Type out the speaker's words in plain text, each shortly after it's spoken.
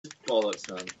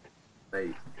bollocks, man.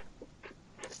 Mate.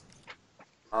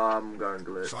 I'm going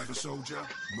glitch. Cyber soldier,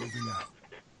 moving out.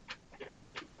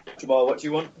 Jamal, what do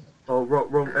you want? Oh,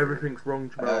 wrong. Everything's wrong,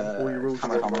 Jamal. All your rules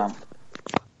are wrong.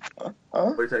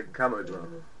 Are you taking camo, Jamal?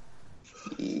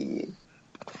 Yeah.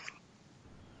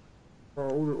 Oh,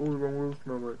 all the wrong rules,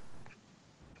 Jamal, mate.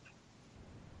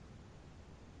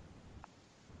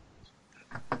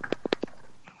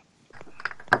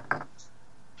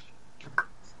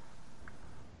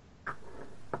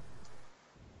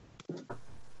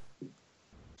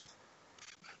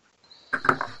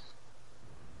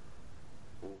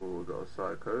 Oh, got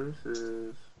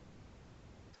psychosis.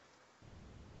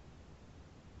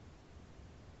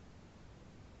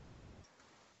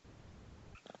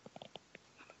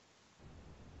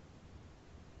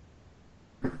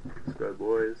 Let's go,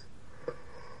 boys.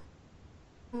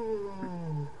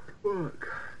 Oh, fuck.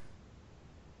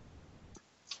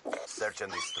 Search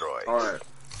and destroy. Alright.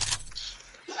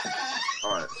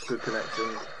 Alright, good connection.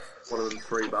 One of them's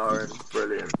 3 barring.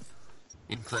 Brilliant.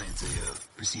 In plenty of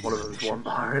preceding One of them's 1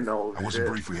 barring. Oh, I wasn't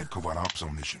shit. briefly at covert ops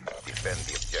on mission. Defend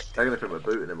the objective. They're gonna think we're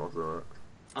booting him off the...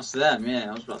 That's them, yeah,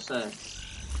 I was about to say.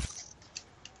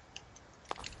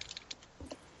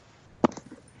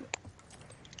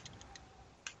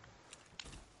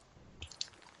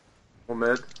 One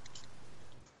mid.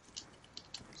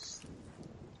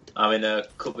 I'm in a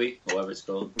cubby, or whatever it's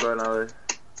called. I'm going alley.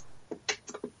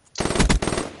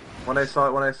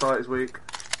 1A site is weak.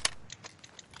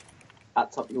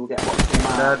 At top, you'll get boxing your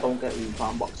man. Don't get you,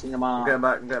 I'm boxing your man. I'm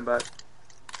getting back.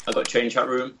 I got train chat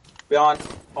room. Behind.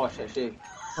 Oh shit, she.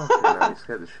 Oh, man, you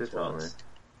scared the shit out of me.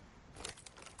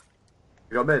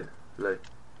 You got mid, Lee?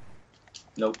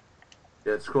 Nope.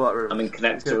 Yeah, just call that room. I'm in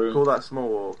connector room. Call that small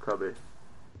or cubby.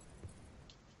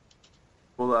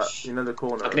 Call that, you know the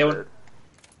corner. Okay,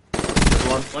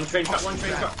 one train chat, one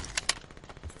train chat.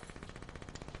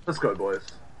 Let's go, boys.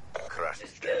 Crush.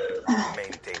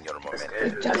 Maintain your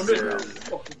momentum. It's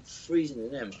Fucking freezing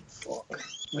in there, man. Fuck.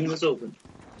 When was open?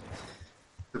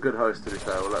 a good host, to be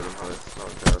fair. We'll let them host.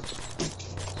 Not bad.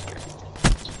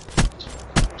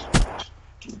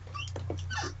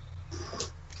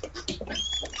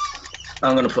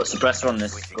 I'm gonna put suppressor on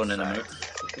this gun in a minute.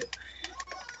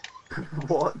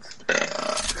 What?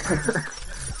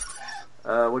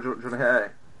 What do you want to hit A?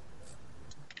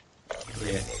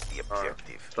 Eliminate the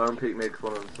objective. Don't peek me because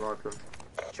one of them sniping.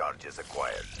 Charges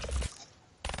acquired.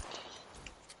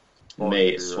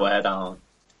 Mate, swear down.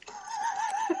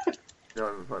 You're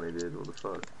not even funny, dude. What the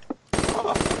fuck?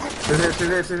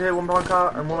 Two here, one behind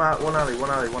car, and one alley.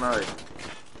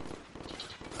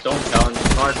 Don't challenge.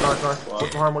 Nice.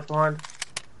 Wow. Watch behind.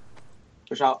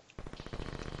 Push out.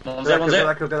 One's Get there.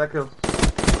 that kill.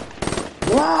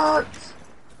 What?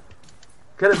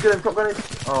 Kill him, stop running.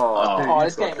 Oh, dude, Oh, you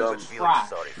this just game got is dumped. trash.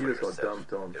 Sorry for You just got yourself.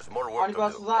 dumped on. There's more How work many to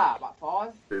bursts do. was that? About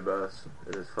 5? 2 bursts.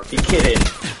 It is fucking... You kidding?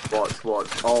 Watch.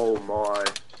 Oh my.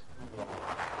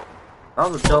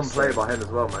 That was a dumb play by him as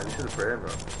well, man. You should have put him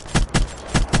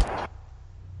up.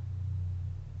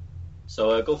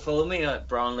 So go follow me at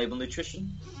Brown Label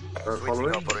Nutrition. Don't Switching follow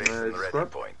him. operation ready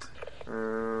Scrub. point.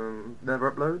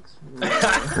 Never uploads. On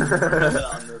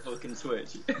the fucking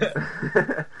Switch.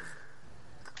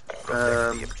 Protect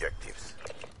the objectives.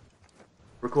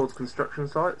 Records construction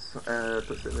sites.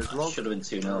 Puts it in his log. Should have been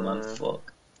 2-0, man.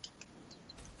 Fuck.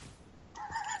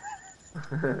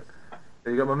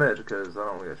 You got my mid because I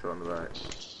don't want to get shot on the back.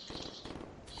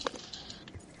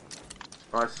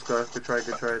 Nice, Sky. Good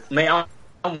trade. Mate,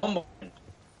 I'm one more.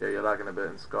 Yeah, you're lagging a bit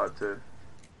in Skype too.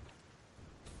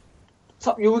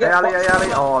 Top, you will Hey, get Ali.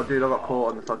 boxed. Oh, dude, I got caught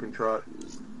on the fucking truck.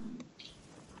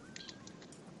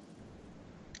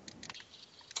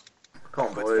 Come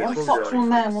on, boys. Why Let's fuck's go. one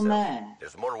there?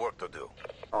 There's more work to do.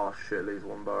 Oh shit, Lee's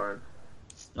 1 bar in.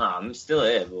 Nah, I'm still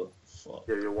here, but fuck.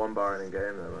 Yeah, you're 1 bar in game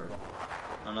there, man.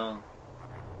 I know.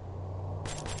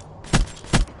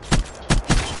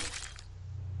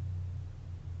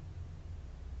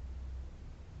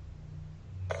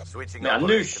 Switching Man, I knew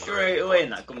operation straight ready away in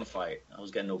point. that gunfight I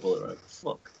was getting no bullet right.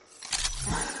 Fuck.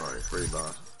 Sorry, 3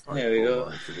 bar. There we go.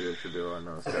 Should be alright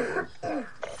now. Let's go, boys.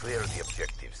 Clear the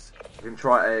objectives. You can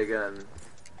try A again.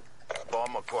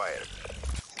 Bomb acquired.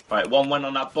 Right, one went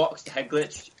on that box, the head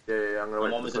glitched. Yeah, I'm gonna wait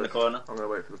And one for was the in the push. corner. I'm gonna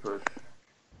wait for the push.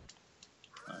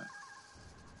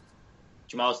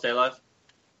 Jamal, stay alive.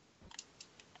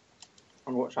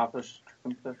 I'm watch out push.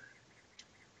 I'm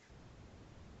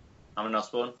in our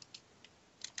spawn.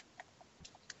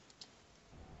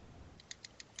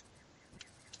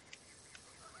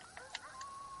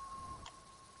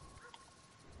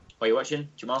 Are you watching,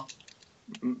 Jamal?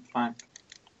 Fine.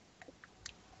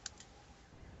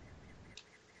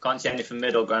 Can't see anything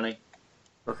mid or granny.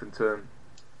 Nothing to him.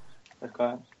 Let's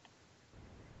go.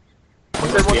 One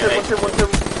team.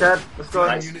 Dead. Let's go.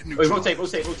 Nice. Oh, rotate.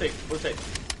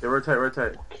 Yeah,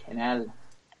 rotate. Fucking hell.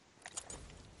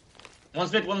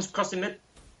 One's mid, one's crossing mid.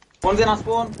 One's in our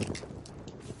spawn.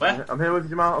 Where? I'm here with you,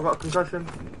 Jamal. I've got a concussion.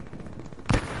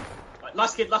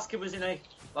 Last kid was in A.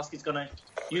 Last kid's gone A.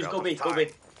 Use We're go out B, of go time. B.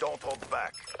 Don't hold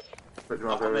back. But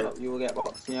Jamal, go I'm in. over. You will get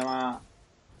boxed in your mouth.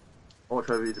 Watch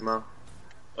over you, Jamal.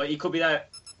 Oh, he could be there.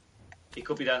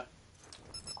 Oh,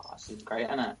 this is great,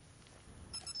 isn't it?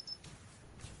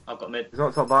 I've got mid. He's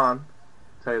not top barn.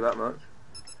 Tell you that much.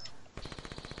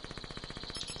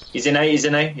 He's in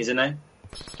A.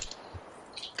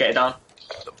 Get it down.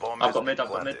 The bomb I've has got mid, been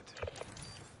I've got mid.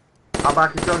 planted. Out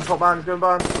back, he's going top barn, top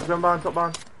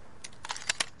barn.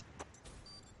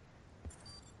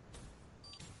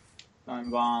 Going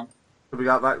barn. Could we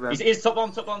out back then? He's top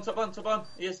on.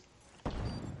 He is.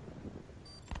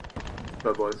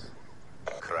 Go, boys.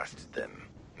 Crushed them.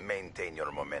 Maintain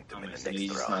your momentum I'm in gonna the say next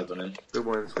he's round. snipe on him. Good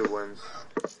wins.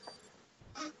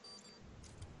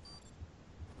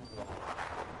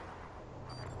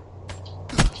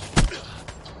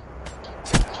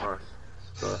 Nice.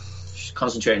 So. Just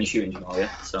concentrate on your shooting, Jamal, yeah?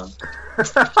 So.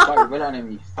 Sorry, we're on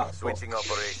him, you fat fuck. Switching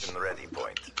operation ready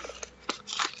point.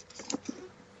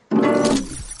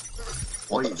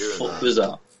 What are you the doing fuck there? was that?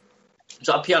 Was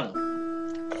that a piano?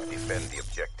 Defend the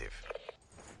objective.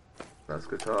 That's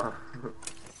guitar.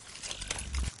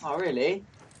 Oh, really?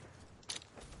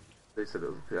 They said it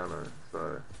was a piano, so. I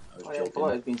was Oh, yeah, I joking. thought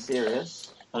it was being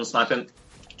serious. One sniping.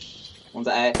 One's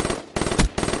at A.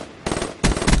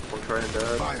 One train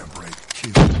dead. Fire break.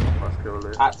 Kill. Nice kill,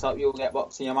 Lee. Packed up, you'll get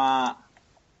boxed in your mouth.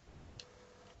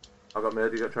 I got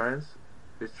mid, you got trains.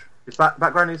 He's back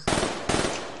grannies.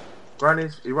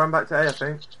 He ran back to A, I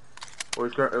think. Or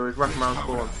he's wrapping around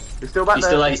spawn. He's still back He's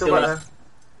there. still back there. there.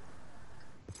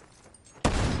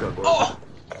 Good, Oh!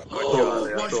 I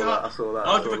saw that.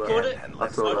 How'd you record it? I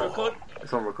saw How'd you that. record?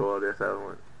 It's on record, yes,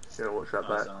 everyone. You know, watch that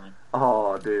back. Sorry.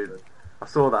 Oh, dude. I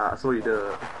saw that. I saw you do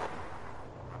it.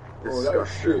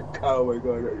 Disgusting. Oh my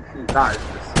god, that was shit. That is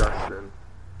disgusting.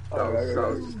 That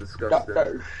was just disgusting. That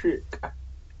was shit.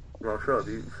 Well, shut up.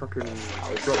 You fucking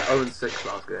dropped 0-6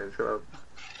 last game. Shut up.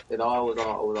 I was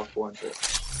off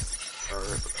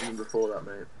 1-6. Even before that,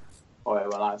 mate. Oh yeah,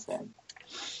 well that's him.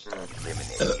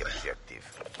 Eliminate the objective.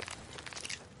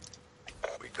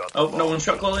 We got the Oh, bomb. no one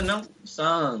shot calling now?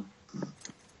 Son.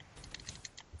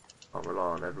 Can't rely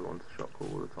on everyone to shot call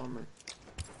all the time, mate.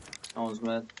 No one's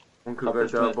mid. One could go Couple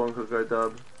dub, mid. one could go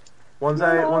dub. One's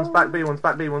A, one's back B, one's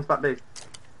back B.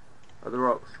 At the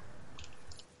rocks.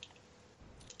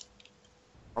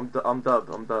 I'm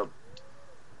dub.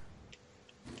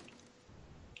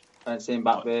 Don't see him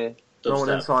back there. No one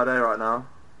Dubstep. inside A right now.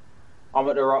 I'm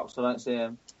at the rocks, I don't see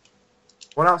him.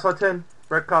 One outside tin.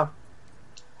 Red car.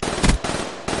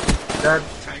 Dead.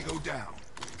 Tango down.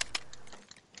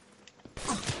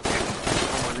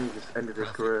 Oh, he just ended his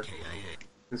career.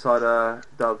 Inside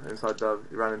dub.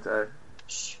 He ran into A.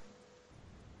 Shh.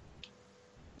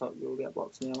 Thought you'll get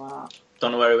boxed in your mouth.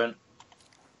 Don't know where he went.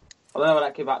 I don't know where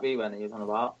that kid back B went he was on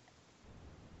about.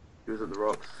 He was at the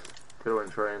rocks. Could have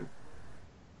went train.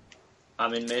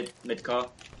 I'm in mid car.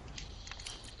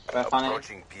 Where Fanny?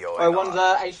 Approaching PO. Oh, one's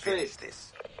H3. Finish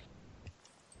this.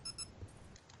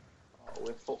 Oh,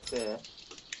 we're fucked here.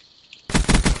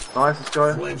 Nice, let's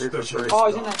go. Flame These are specialist. three. Oh,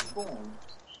 he's in their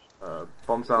spawn.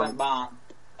 Bomb He sound. went barn.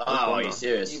 Oh, are you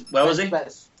serious? You Where was he? Better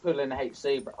pull in the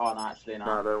HC, but oh no, actually no.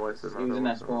 Nah, don't waste it. He was in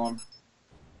their spawn.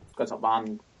 Got top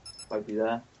barn. Hope he's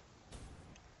there.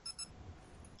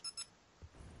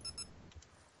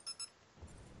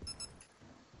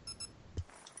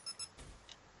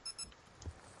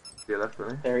 Yeah, left,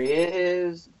 didn't he? There he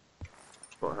is.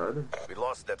 What, heard him? We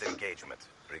lost that engagement.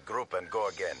 Regroup and go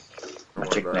again. Don't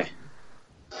Magic worry about me.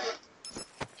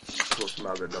 it. What's the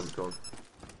matter? Dumped on.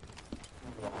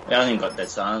 Yeah, I think got dead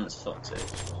silence. Fuck's sake.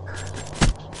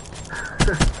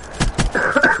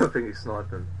 I think he's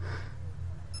sniping.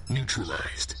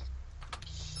 Neutralized.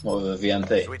 What with a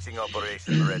VMP? Switching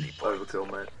operation ready point.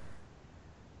 Overkill, mate.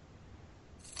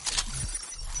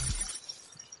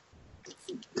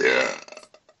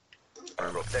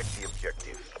 Protect the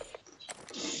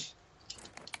objective.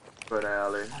 Going A,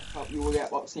 Ali. Thought you will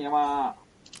get boxed in your mouth.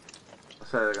 I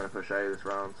say they're going to push A this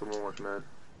round. Someone watch mid.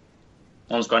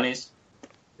 One's grannies.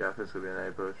 Yeah, I think it's going to be an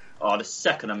A push. Oh, the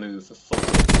second I move, for fuck's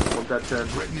sake. One dead 10.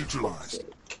 Threat neutralized.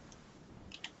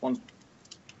 One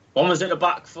was at the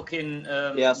back fucking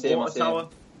Yeah, I see him, I water see him. tower.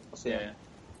 I see Yeah. him.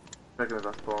 Checking if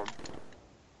that's bomb.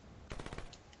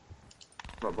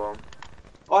 Not bomb.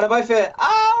 Oh, they're both here.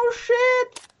 Oh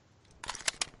shit!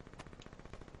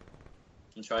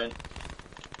 I'm trying.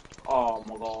 Oh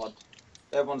my god.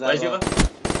 Everyone's Where's the over.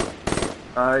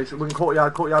 other? So we can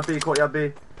courtyard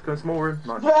B. Go in small room.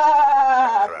 Nice.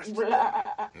 Crushed them.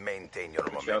 Maintain your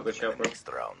momentum good shot, in the bro. next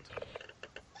round.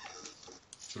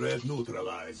 Threat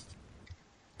neutralized.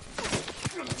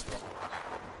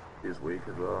 He's weak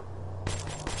as well.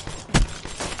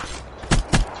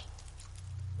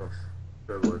 Nice.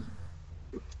 Good boys.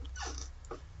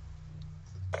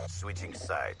 Switching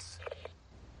sides.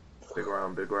 Big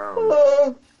round. You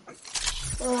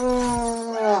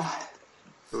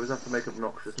always have to make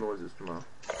obnoxious noises, Jamal.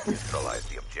 Neutralize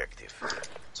the objective.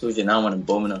 Told you now when I'm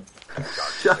bombing her.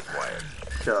 Shut Acquired.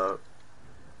 up.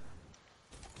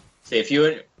 See, if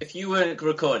you weren't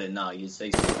recording now, you'd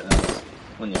say something else,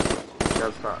 wouldn't you?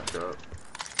 That's fat, shut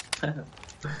up.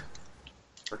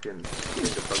 Fucking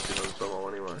finger punching on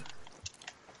someone anyway.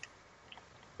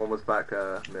 One was back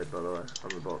mid, by the way, on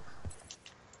the box.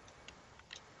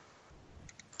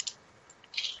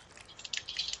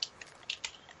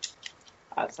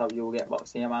 That's how you'll get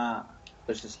boxing him out.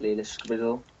 Viciously, the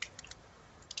scribble.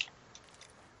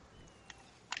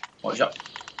 Watch out.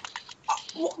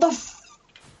 What the f?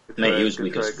 Good Mate, trade, he was good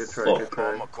weak trade, as good trade, fuck. good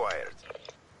trade. Bomb acquired.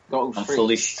 Go I'm straight.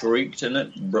 fully streaked in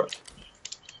it, bro.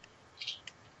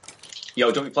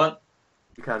 Yo, don't you plant?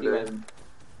 You can do You it. win.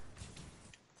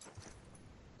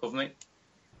 Cover me.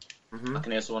 I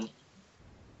can hear someone.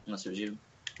 Unless it was you.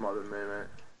 Might have been me, mate.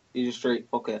 You just straight.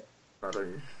 Fuck it. I don't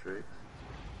use streaks.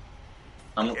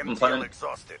 I'm MTL planning.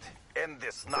 exhausted. End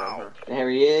this now. There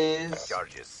he is.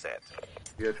 Charges set.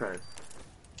 You go train.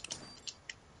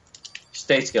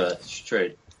 Stay together,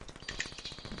 straight.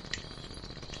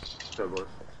 Go boys.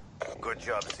 Good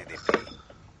job, CDP.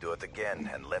 Do it again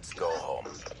and let's go home.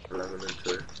 11 and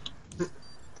 2.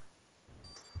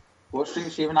 What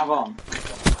streaks do you even have on?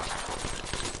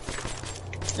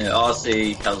 Yeah,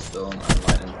 RC, Hellstorm, and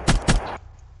Lightning.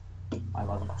 I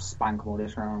was spank all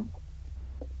this round.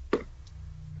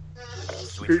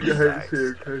 Keep your heads Sides.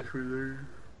 here in case we lose.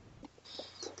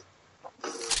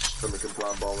 Then we can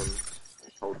plan bomb and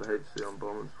hold the HC on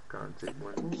bombers. Guaranteed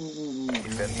win.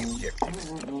 Defend the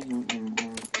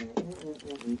objectives.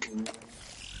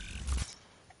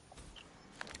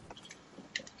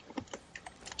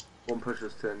 One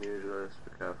pushes 10 usually, so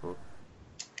be careful.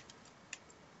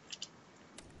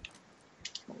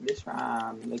 This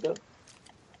round, nigga.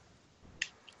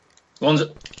 One's.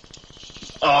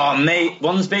 Oh, mate.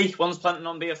 One's B. One's planting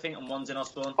on B, I think, and one's in our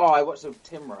spawn. Oh, I watched the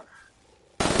Tim rush.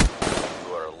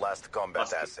 You are our last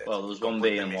combat asset. Well, there was one Complete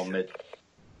B the and one mission. mid.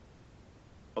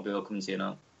 Probably will come to you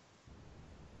now.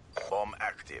 Bomb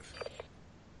active.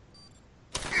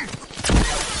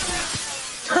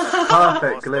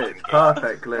 Perfect glitch.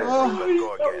 Perfect glitch.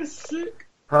 Go again. Sick.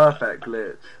 Perfect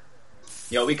glitch.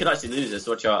 Yo, we could actually lose this.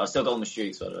 Watch out. I've still got all my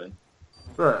streaks, by the way.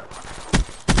 Look.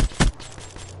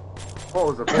 What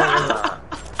was the point in that?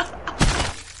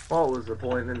 What was the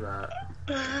point in that?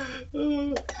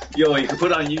 Yo, you can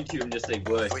put it on YouTube and just say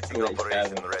worst Switching glitch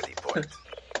operation ever. ready point.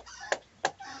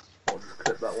 I'll just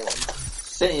clip that one.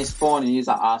 Sit in your spawn and use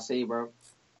that RC, bro.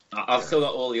 I've still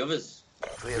got all the others.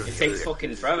 Clear It the takes area.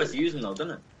 fucking forever to use them though,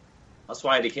 doesn't it? That's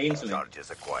why they came to me. Charges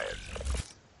acquired.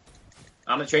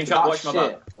 I'm a train trap, That watch my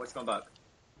shit. back. Watch my back.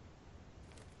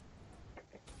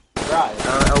 Right.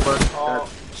 Elbow. Oh,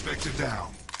 Spectre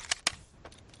down.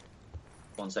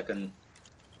 1 second.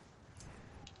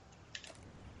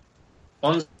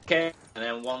 One's K, and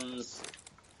then one's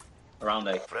around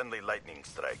A. Friendly lightning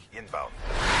strike inbound.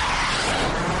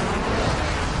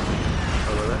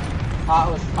 Over there. that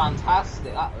was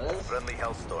fantastic. That was. Friendly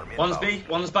hellstorm inbound. One's B,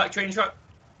 one's back train trap.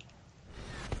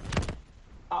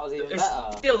 That was even They're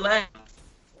better. still there.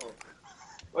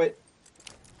 Wait.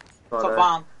 Right Top there.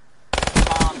 ban.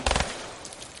 Ban.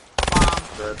 Ban.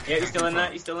 Dead. Yeah, he's still in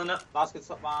there, he's still in there. That's good.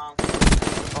 Top ban.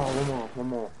 Oh, one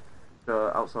more.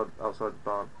 Outside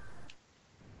barn.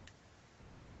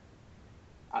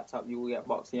 At top, you will get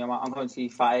boxing. I'm going to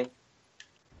E5. I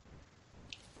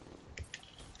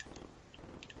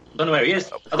don't know where he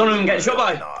is. I don't even get shot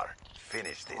by.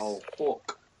 Finish this. Oh,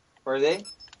 fuck. Where are they?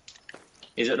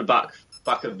 He's at the back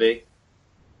of B.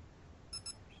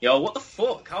 Yo, what the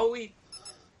fuck? How are we?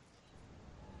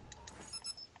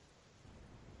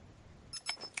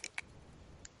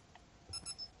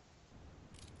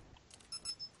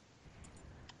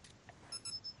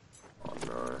 Oh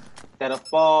no. Get a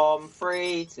bomb.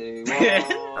 3, 2, 1.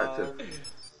 Active.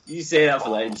 You say that for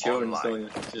like insurance, don't you?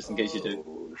 Just in case you do.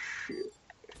 Oh, shit.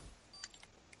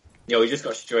 Yo, he just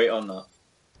got straight on that.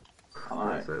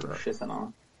 Alright, say that. shit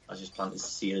on. I just planted to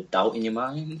see a doubt in your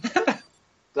mind.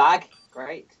 Flag?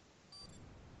 Great.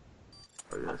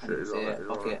 Oh I yeah, can shit, he's see on it. it. He's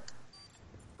Fuck on it. it.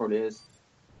 Probably is.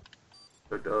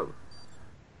 Good dub.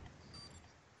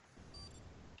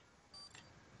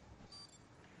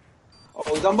 Oh,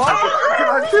 he's on board!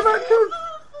 Active!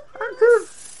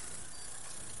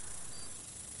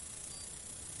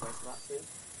 Where's that dude?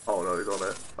 Oh no, he's on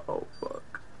it. Oh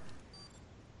fuck.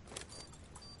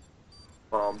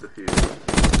 Bomb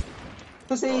defused.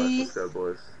 Pussy! Alright, let's go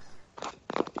boys.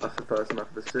 That's the first half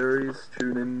of the series.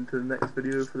 Tune in to the next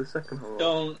video for the second half.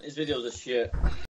 Don't. His videos are shit.